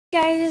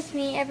Guys, it's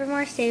me,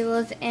 Evermore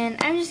Stables,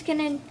 and I'm just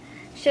gonna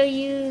show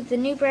you the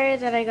new breyer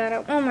that I got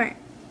at Walmart.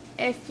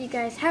 If you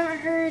guys haven't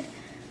heard,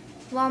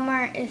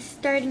 Walmart is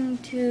starting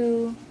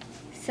to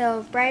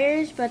sell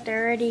breyers, but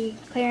they're already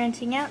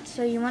clearancing out,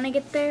 so you want to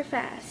get there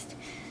fast.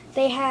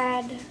 They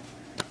had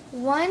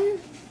one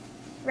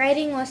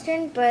writing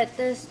Western, but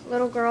this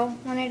little girl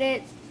wanted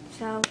it,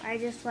 so I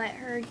just let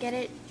her get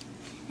it,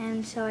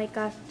 and so I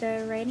got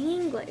the writing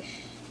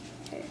English.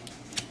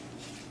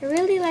 I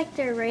really liked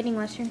their writing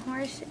Western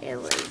horse. It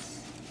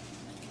was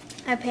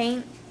a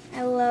paint.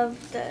 I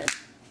love the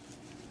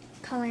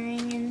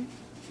coloring and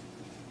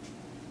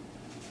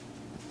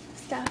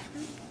stuff.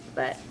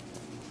 But,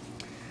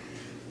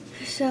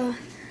 so,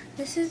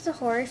 this is the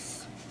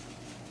horse.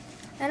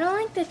 I don't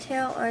like the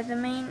tail or the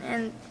mane,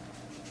 and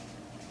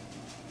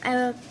I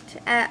looked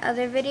at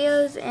other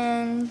videos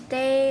and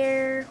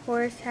their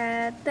horse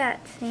had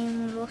that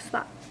same little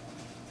spot.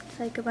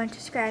 It's like a bunch of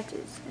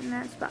scratches in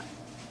that spot.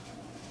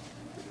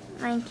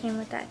 Mine came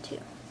with that too.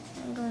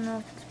 I don't know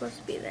if it's supposed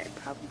to be there.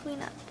 Probably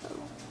not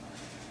though.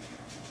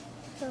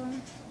 So,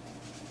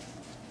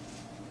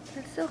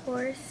 that's the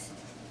horse.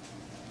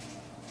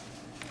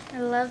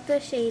 I love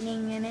the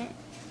shading in it.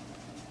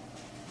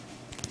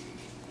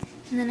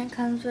 And then it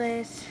comes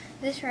with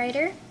this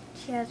rider.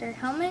 She has her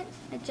helmet,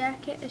 a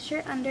jacket, a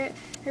shirt under it,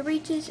 her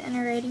breeches, and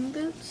her riding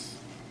boots.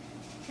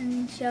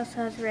 And she also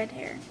has red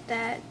hair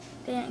that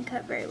they didn't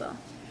cut very well.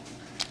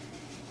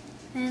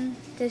 And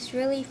this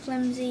really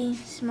flimsy,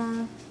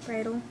 small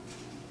bridle.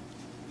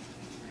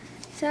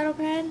 Saddle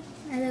pad.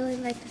 I really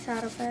like the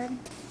saddle pad.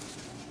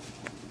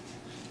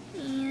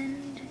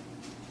 And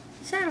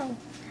saddle.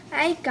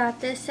 I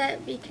got this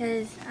set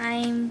because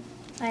I'm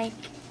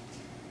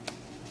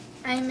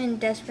in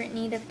desperate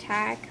need of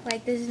tack.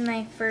 Like, this is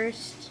my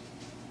first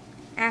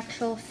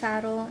actual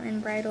saddle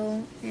and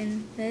bridle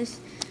in this.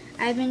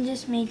 I've been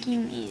just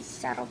making these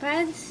saddle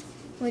pads,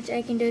 which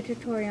I can do a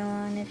tutorial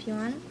on if you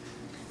want.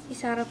 These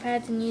saddle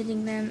pads and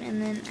using them,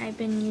 and then I've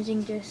been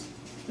using just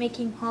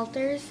making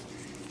halters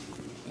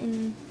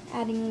and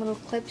adding little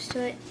clips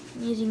to it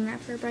and using that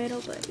for a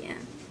bridle. But yeah,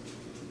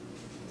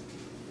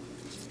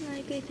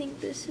 like, I think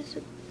this is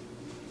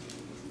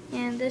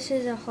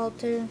a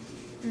halter,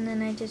 and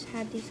then I just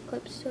had these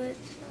clips to it,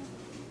 so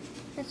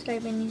that's what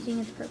I've been using.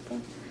 It's purple.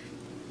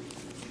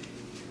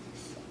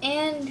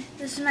 And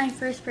this is my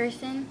first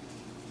person.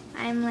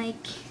 I'm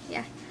like,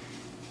 yeah,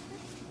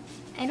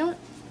 I don't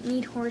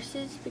need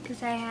horses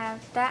because I have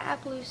that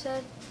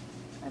Appaloosa,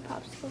 my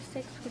popsicle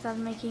sticks because I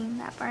was making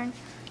that barn,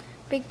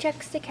 big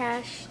checks to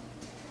cash,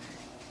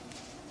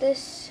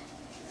 this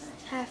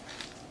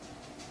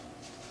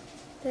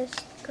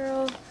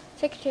girl,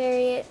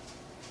 Secretariat,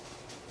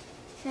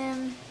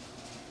 him,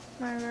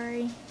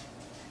 Marbury,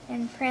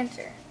 and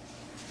Prancer.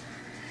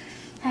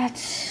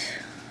 That's,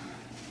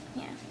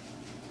 yeah,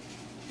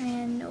 I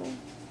had no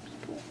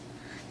people.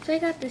 So I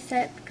got this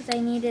set because I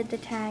needed the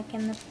tag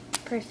and the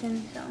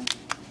person, so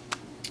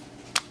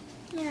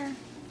yeah,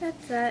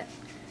 that's that.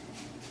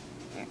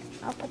 Here,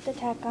 I'll put the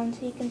tack on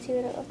so you can see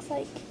what it looks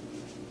like.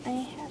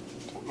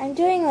 I'm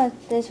doing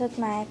this with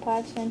my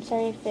iPod, so I'm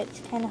sorry if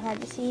it's kind of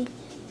hard to see.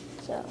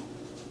 So,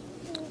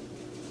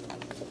 I'll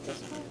put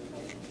this on.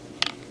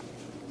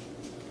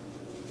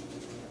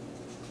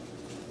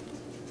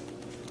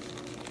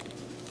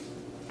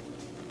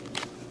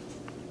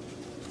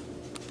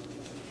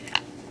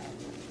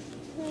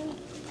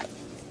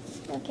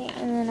 Okay,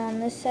 and then on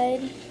this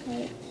side,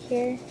 right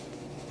here,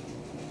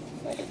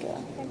 where'd it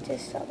go? I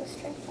just saw the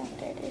stripe. Oh,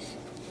 there it is.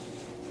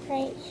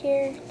 Right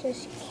here,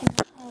 just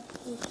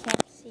you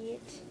can't see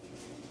it.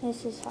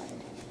 This is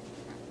hard.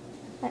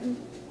 I'm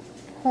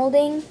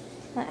holding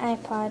my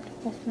iPod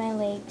with my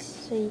legs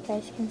so you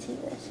guys can see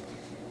this.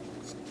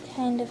 It's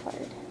kind of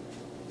hard.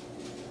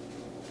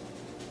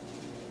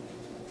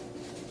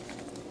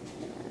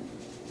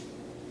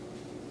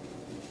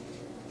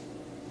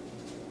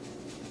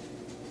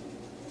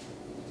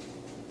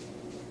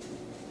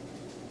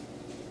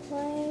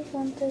 Why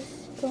won't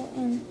this go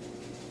in?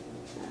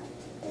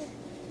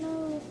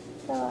 No, it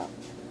fell out.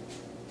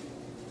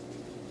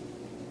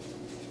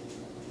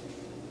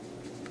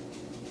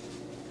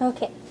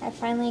 Okay, I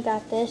finally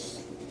got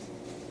this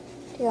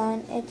to go on.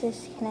 It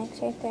just connects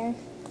right there.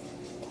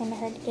 Kind of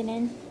hard to get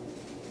in.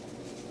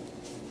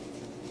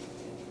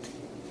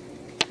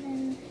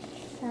 And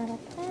saddle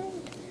pad.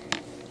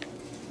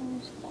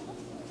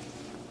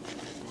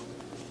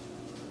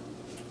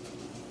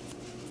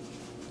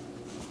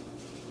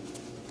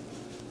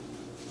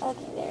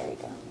 Okay, there we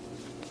go.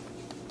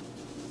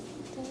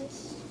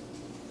 This.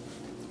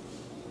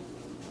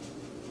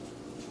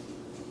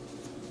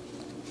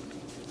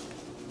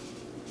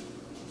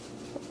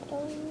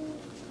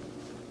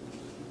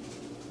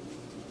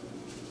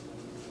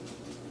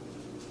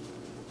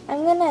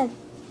 I'm gonna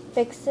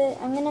fix it.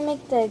 I'm gonna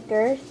make the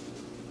girth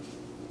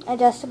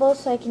adjustable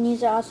so I can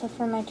use it also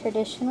for my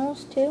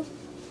traditionals too.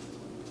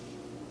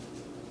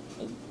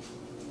 I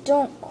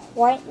don't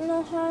quite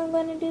know how I'm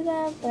going to do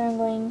that, but I'm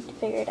going to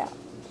figure it out.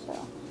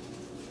 So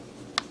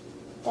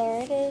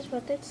there it is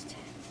with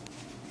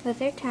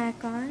their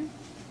tack on.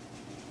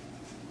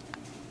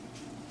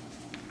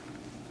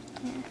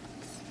 Yeah.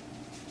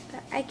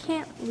 But I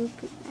can't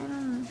loop it. I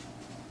don't know.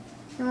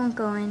 It won't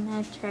go in.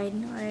 I've tried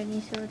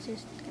already, so it's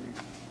just gonna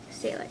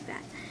stay like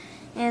that.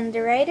 And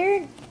the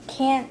rider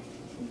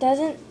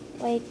doesn't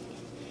like,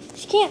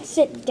 she can't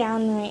sit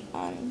down right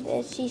on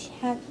this. She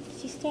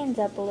stands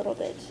up a little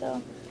bit,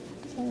 so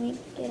let me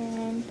get her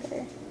in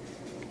for.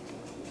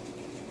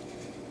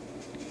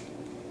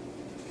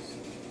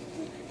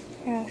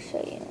 I'll show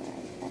you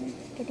when I'm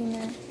getting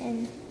her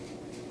in.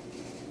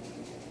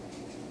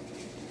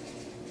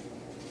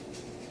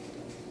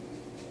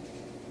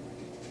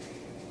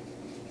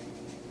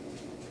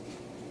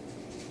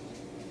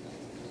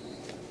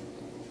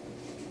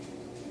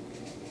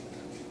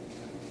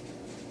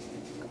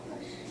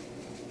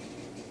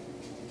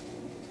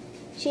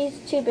 She's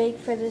too big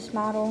for this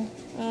model,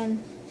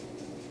 and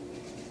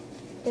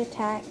the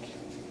tack,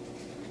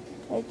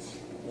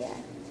 yeah.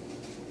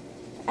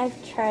 I've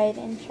tried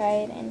and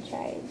tried and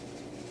tried.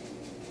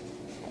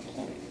 I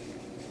can't.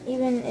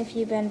 Even if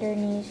you bend her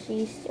knees,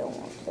 she still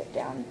won't sit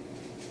down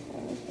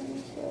or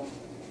anything, so.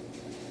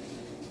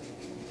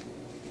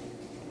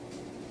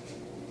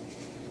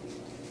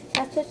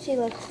 That's what she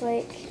looks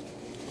like,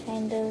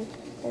 kind of,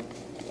 but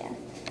yeah.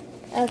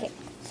 Okay,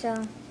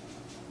 so,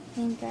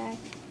 lean back.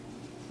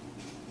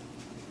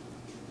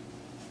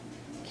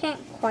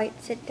 Can't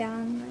quite sit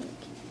down,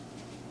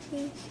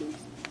 like,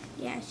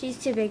 she's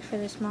too big for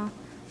the small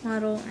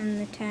model and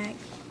the tack.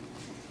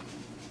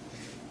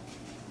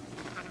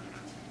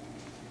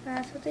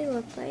 That's what they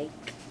look like.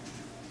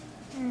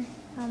 Their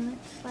helmet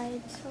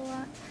slides a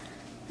lot.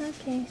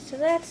 Okay, so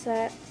that's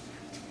that.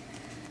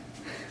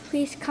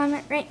 Please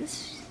comment, rate, and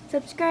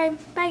subscribe.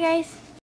 Bye, guys.